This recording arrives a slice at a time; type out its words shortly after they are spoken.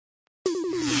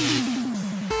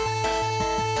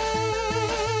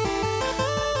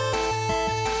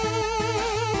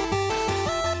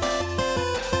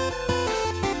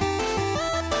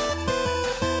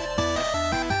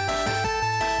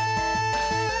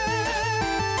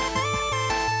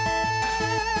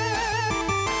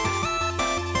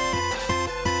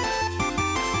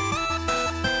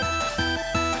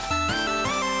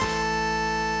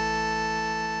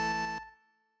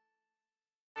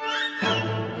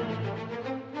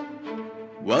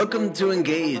Welcome to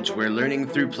Engage, where learning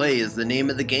through play is the name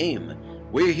of the game.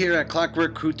 We're here at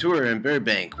Clockwork Couture in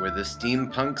Burbank, where the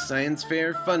Steampunk Science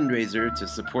Fair fundraiser to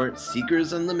support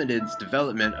Seekers Unlimited's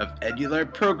development of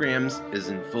eduLARP programs is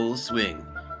in full swing.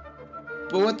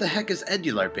 But what the heck is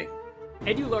eduLARPing?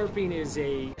 Edu-LARPing is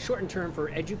a shortened term for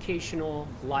educational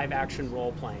live-action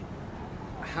role-playing.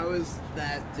 How is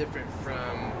that different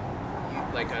from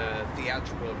like a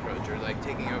theatrical approach, or like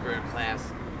taking over a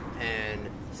class and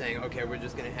saying, okay, we're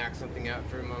just going to hack something out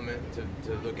for a moment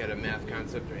to look at a math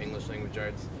concept or English language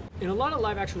arts? In a lot of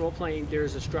live-action role-playing,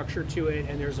 there's a structure to it,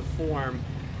 and there's a form,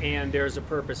 and there's a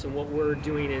purpose. And what we're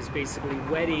doing is basically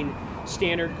wedding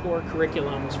standard core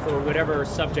curriculums for whatever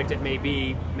subject it may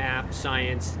be, math,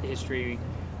 science, history,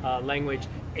 language,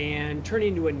 and turn it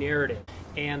into a narrative.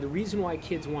 And the reason why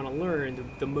kids want to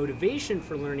learn, the motivation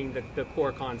for learning the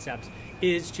core concepts,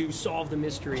 is to solve the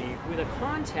mystery. With a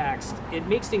context, it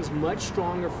makes things much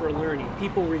stronger for learning.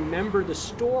 People remember the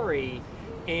story,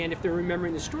 and if they're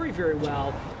remembering the story very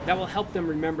well, that will help them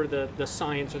remember the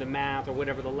science or the math or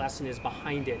whatever the lesson is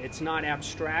behind it. It's not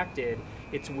abstracted,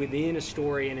 it's within a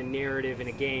story and a narrative in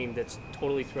a game that's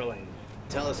totally thrilling.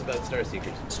 Tell us about Star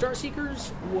Seekers. Star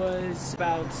Seekers was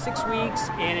about 6 weeks,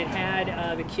 and it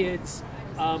had the kids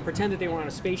pretend that they were on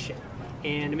a spaceship.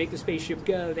 And to make the spaceship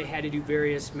go, they had to do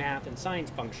various math and science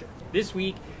functions. This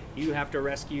week, you have to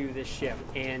rescue this ship.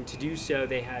 And to do so,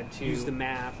 they had to use the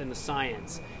math and the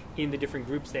science in the different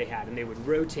groups they had. And they would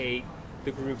rotate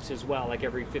the groups as well, like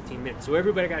every 15 minutes. So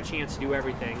everybody got a chance to do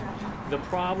everything. The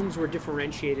problems were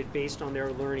differentiated based on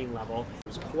their learning level. It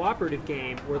was a cooperative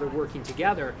game where they're working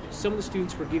together. Some of the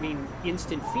students were giving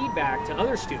instant feedback to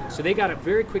other students. So they got a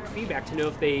very quick feedback to know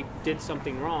if they did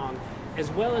something wrong, as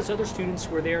well as other students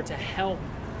were there to help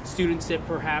students that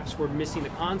perhaps were missing the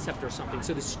concept or something.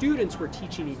 So the students were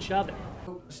teaching each other.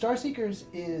 Star Seekers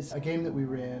is a game that we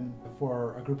ran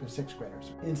for a group of 6th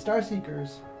graders. In Star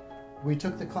Seekers, we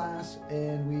took the class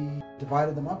and we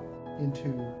divided them up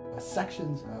into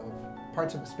sections of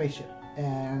parts of a spaceship.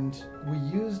 And we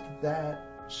used that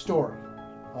story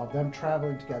of them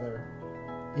traveling together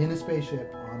in a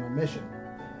spaceship on a mission.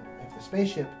 If the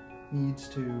spaceship needs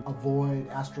to avoid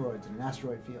asteroids in an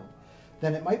asteroid field,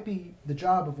 then it might be the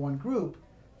job of one group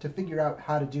to figure out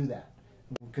how to do that.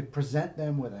 We could present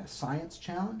them with a science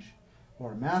challenge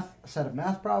or a set of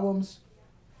math problems,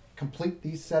 complete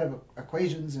these set of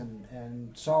equations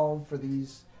and solve for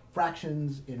these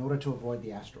fractions in order to avoid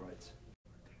the asteroids.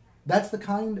 That's the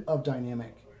kind of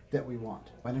dynamic that we want.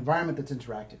 An environment that's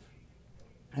interactive.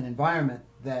 An environment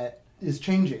that is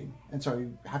changing, and so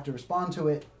you have to respond to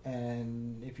it,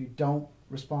 and if you don't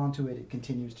respond to it, it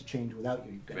continues to change without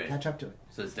you. You've got to catch up to it.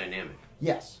 So it's dynamic.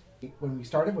 Yes. When we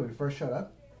first showed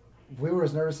up, we were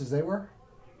as nervous as they were.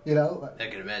 You know? I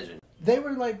can imagine. They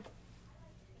were like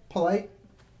polite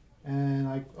and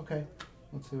like, okay,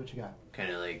 let's see what you got.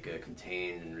 Kind of like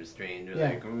contained and restrained. Or yeah.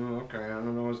 Like, okay, I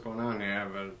don't know what's going on here,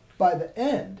 but... By the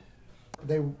end,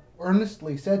 they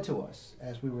earnestly said to us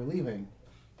as we were leaving,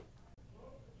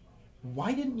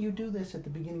 why didn't you do this at the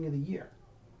beginning of the year?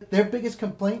 Their biggest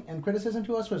complaint and criticism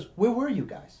to us was, where were you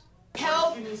guys?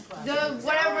 Help the Spandora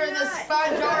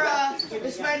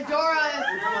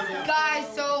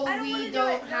guys so we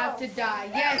don't have to die.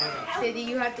 Yes, Sadie,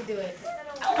 you have to do it.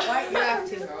 You have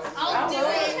to. I'll do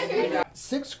it.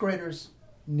 6th graders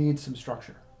need some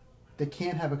structure. They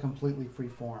can't have a completely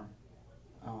free-form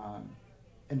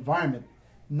environment,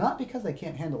 not because they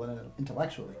can't handle it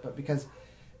intellectually, but because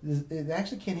they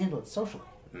actually can't handle it socially.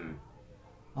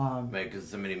 Because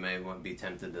somebody might be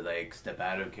tempted to like step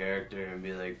out of character and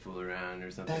be like fool around or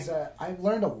something. I've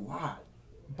learned a lot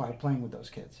by playing with those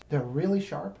kids. They're really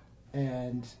sharp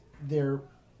and they're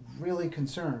really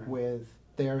concerned with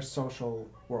their social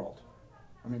world.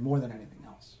 I mean, more than anything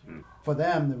else. For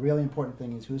them, the really important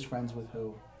thing is who's friends with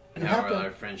who. And how will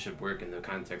our friendship work in the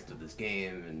context of this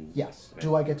game? And yes. Right.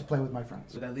 Do I get to play with my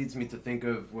friends? So that leads me to think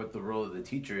of what the role of the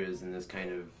teacher is in this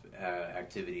kind of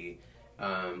activity.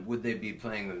 Would they be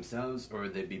playing themselves, or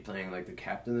would they be playing like the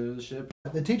captain of the ship?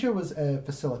 The teacher was a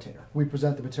facilitator. We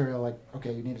present the material like,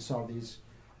 okay, you need to solve these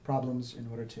problems in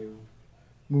order to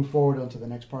move forward onto the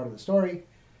next part of the story.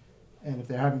 And if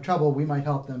they're having trouble, we might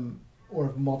help them, or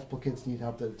if multiple kids need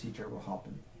help, the teacher will help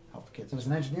the kids. There was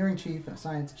an engineering chief and a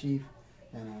science chief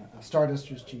and a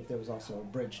Stardusters chief. There was also a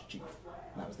bridge chief.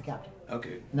 And that was the captain.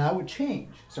 Okay. Now it would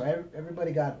change, so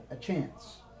everybody got a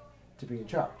chance to be in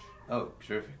charge. Oh,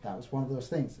 terrific. That was one of those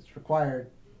things that's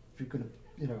required. If you're going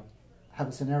to, have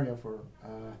a scenario for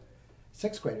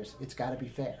 6th graders, it's got to be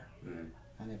fair.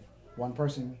 And if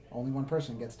only one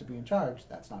person gets to be in charge,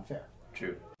 that's not fair.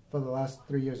 True. For the last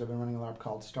 3 years, I've been running a LARP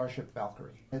called Starship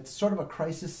Valkyrie. It's sort of a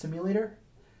crisis simulator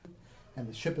and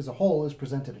the ship as a whole is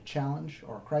presented a challenge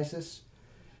or a crisis,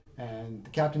 and the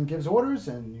captain gives orders,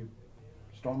 and you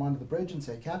storm onto the bridge and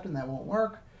say, "Captain, that won't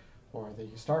work," or the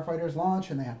starfighters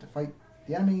launch and they have to fight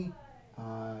the enemy,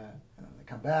 and then they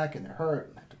come back and they're hurt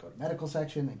and have to go to medical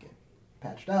section and get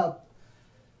patched up.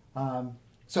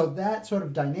 So that sort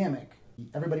of dynamic,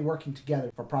 everybody working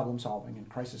together for problem solving and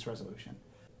crisis resolution,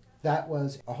 that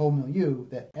was a whole milieu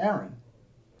that Aaron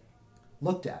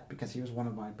looked at because he was one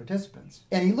of my participants.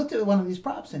 And he looked at one of these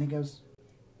props and he goes,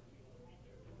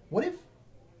 "What if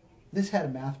this had a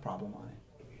math problem on it?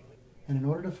 And in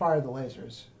order to fire the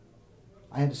lasers,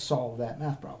 I had to solve that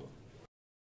math problem."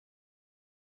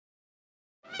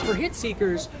 For Hit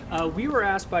Seekers, we were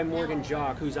asked by Morgan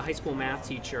Joeck, who's a high school math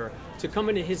teacher, to come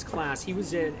into his class. He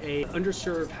was at a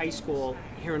underserved high school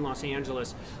here in Los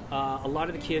Angeles. A lot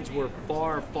of the kids were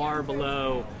far, far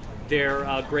below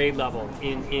their grade level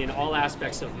in all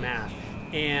aspects of math.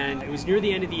 And it was near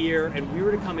the end of the year, and we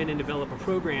were to come in and develop a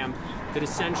program that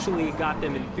essentially got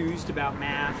them enthused about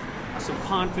math, some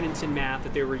confidence in math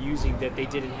that they were using that they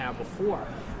didn't have before.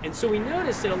 And so we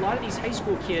noticed that a lot of these high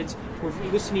school kids were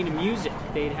listening to music.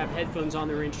 They'd have headphones on,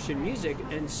 they were interested in music,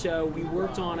 and so we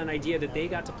worked on an idea that they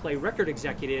got to play record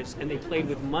executives, and they played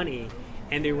with money,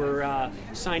 and they were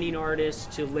signing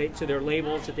artists to their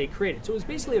labels that they created. So it was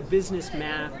basically a business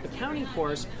math accounting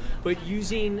course, but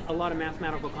using a lot of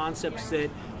mathematical concepts that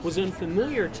was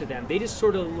unfamiliar to them. They just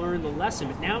sort of learned the lesson,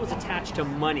 but now it was attached to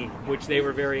money, which they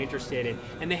were very interested in,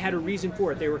 and they had a reason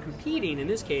for it. They were competing, in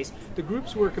this case, the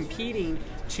groups were competing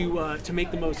to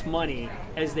make the most money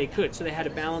as they could. So they had to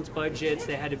balance budgets,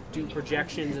 they had to do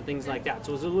projections and things like that.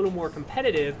 So it was a little more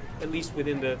competitive, at least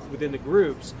within the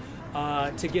groups,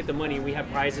 to get the money. We had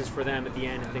prizes for them at the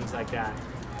end and things like that.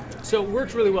 So it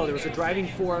worked really well. There was a driving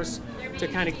force to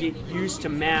kind of get used to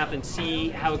math and see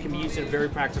how it can be used in a very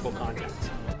practical context.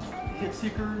 Hit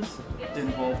Seekers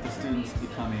involved the students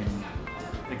becoming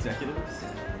executives,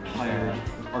 hired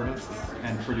artists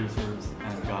and producers,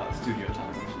 and got studio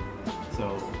time.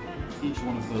 So each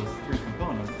one of those three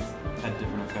components had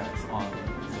different effects on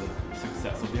the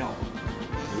success of the album.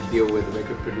 You deal with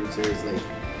record producers, and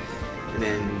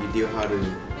then you deal how to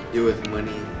deal with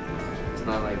money. It's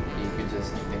not like you could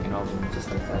just make an album just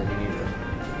like that. You need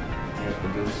a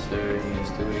producer, you need a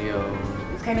studio.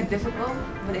 It's kind of difficult,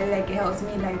 but it helps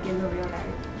me in the real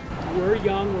life. We're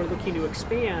young, we're looking to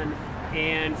expand,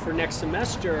 and for next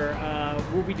semester,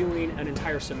 we'll be doing an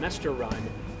entire semester run,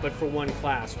 but for one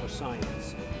class for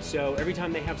science. So every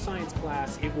time they have science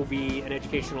class, it will be an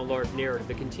educational LARP narrative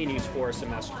that continues for a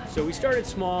semester. So we started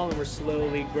small and we're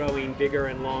slowly growing bigger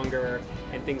and longer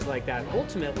and things like that.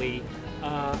 Ultimately,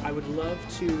 I would love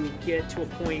to get to a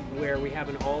point where we have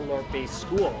an all LARP-based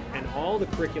school and all the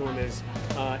curriculum is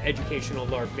educational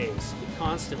LARP-based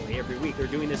constantly every week. They're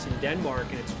doing this in Denmark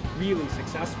and it's really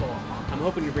successful. I'm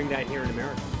hoping to bring that here in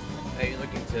America. Are you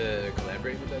looking to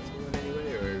collaborate with that school in any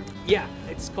way, or? Yeah,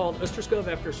 it's called Østerskov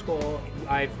After School.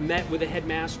 I've met with the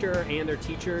headmaster and their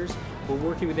teachers. We're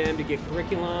working with them to get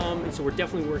curriculum, and so we're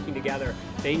definitely working together.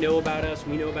 They know about us,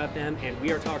 we know about them, and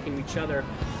we are talking to each other.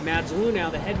 Mads Lunau,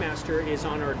 the headmaster, is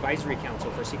on our advisory council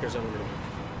for Seekers Unlimited.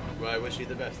 Well, I wish you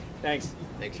the best. Thanks.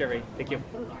 Thanks, Sherry. Thank you.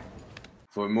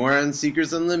 For more on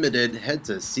Seekers Unlimited, head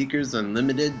to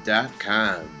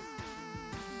seekersunlimited.com.